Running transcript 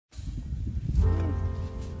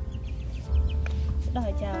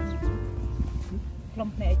đòi chào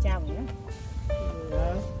không mẹ chào nữa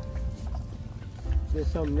để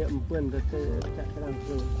xong niệm quyền được chạy cái đằng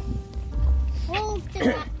rồi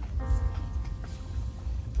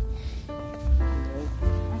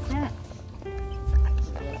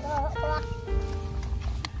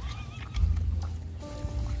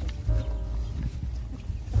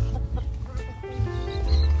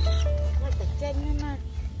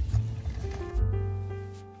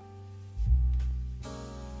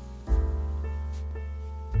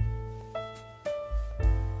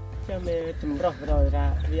mẹ chấm rọc rồi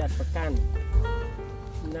ra việtประกัน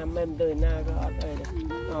น้ำแม่เดินหน้าก็เอ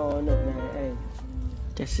าหนุกไหนเอง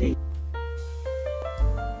จะสิ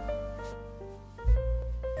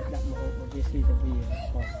ดับมาโอเวซีจะบี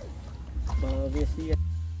บอเวซี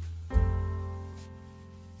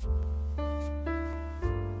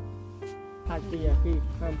ภาคที่คือ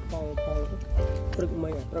ข้ามปองปรึกไม่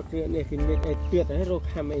ปรักเรียนเนี่ยคือเด็ดเปียดให้โรค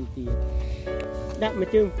ข้ามเอ็นตีดับมา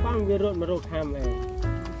จึงฟังวิโรธมาโรคข้ามเอง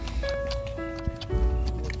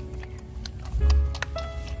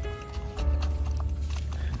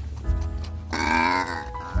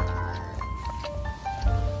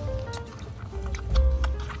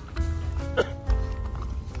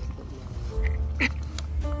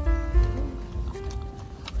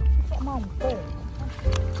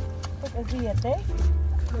Việt đấy,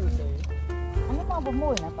 anh mau bấm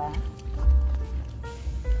mồi nè bà.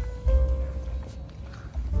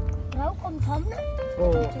 Nấu con thấm đấy.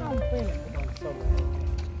 Ồ. Không về.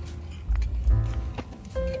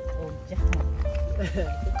 Ôi chắc.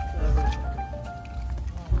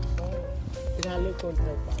 Cái ra lưỡi con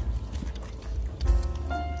thầy bà.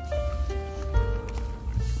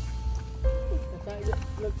 Cái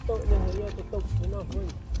lưỡi tội này hơi cái tục thế nào thôi.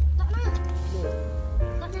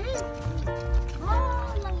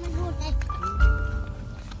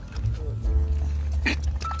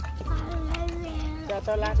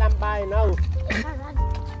 Tao là đam bài đâu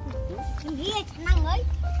năng ấy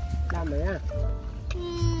đam ấy à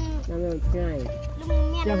đam rồi ngày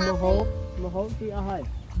cho một hố tí ở hơi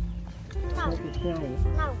một ngày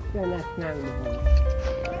cho là ngang một hố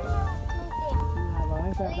là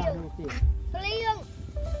với sao đam không chịu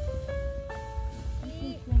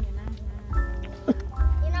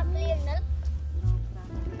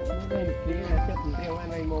đây là chất tiêu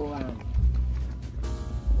anh ấy mua à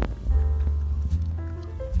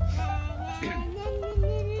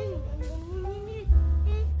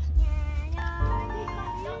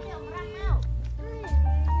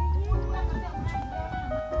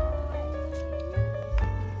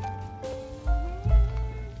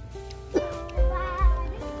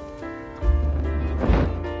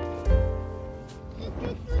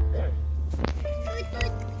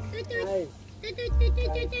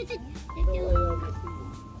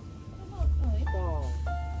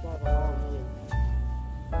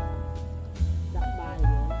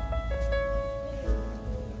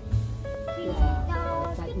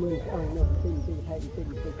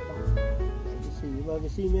vì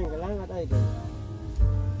xi miếng cái láng ở đây thì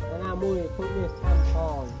nó là mùi không biết tham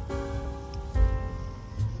thòn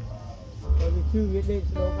bởi vì chưa biết đến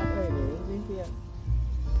đâu các đây để đến kia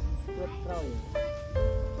rất rồi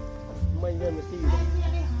mình về mà xi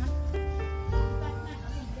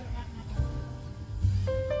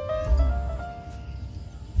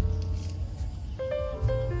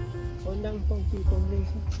con đang phong chi con lên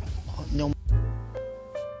sao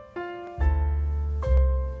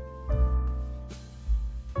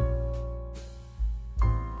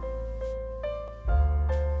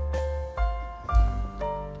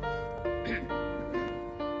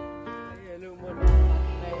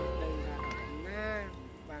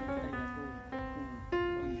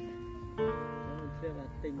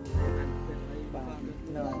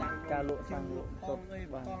ca lộ sang lộ sốt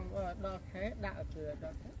con đo thế đạo thừa đo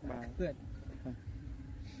bà tuyệt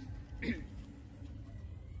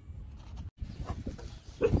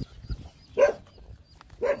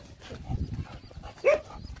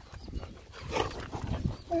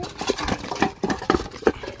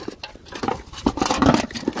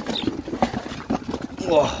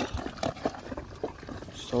wow,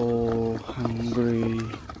 so hungry.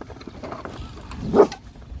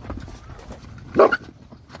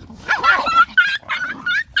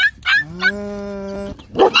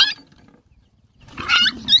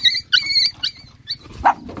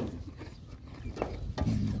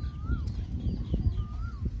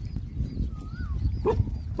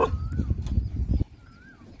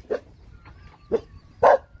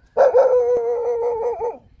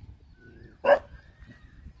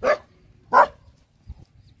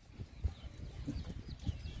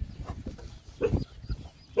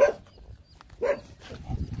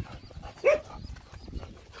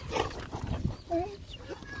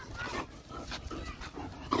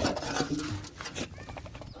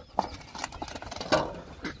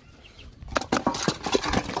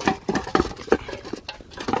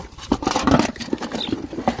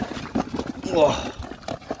 Wow.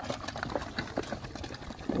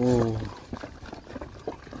 Oh,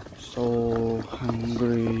 so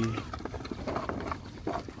hungry.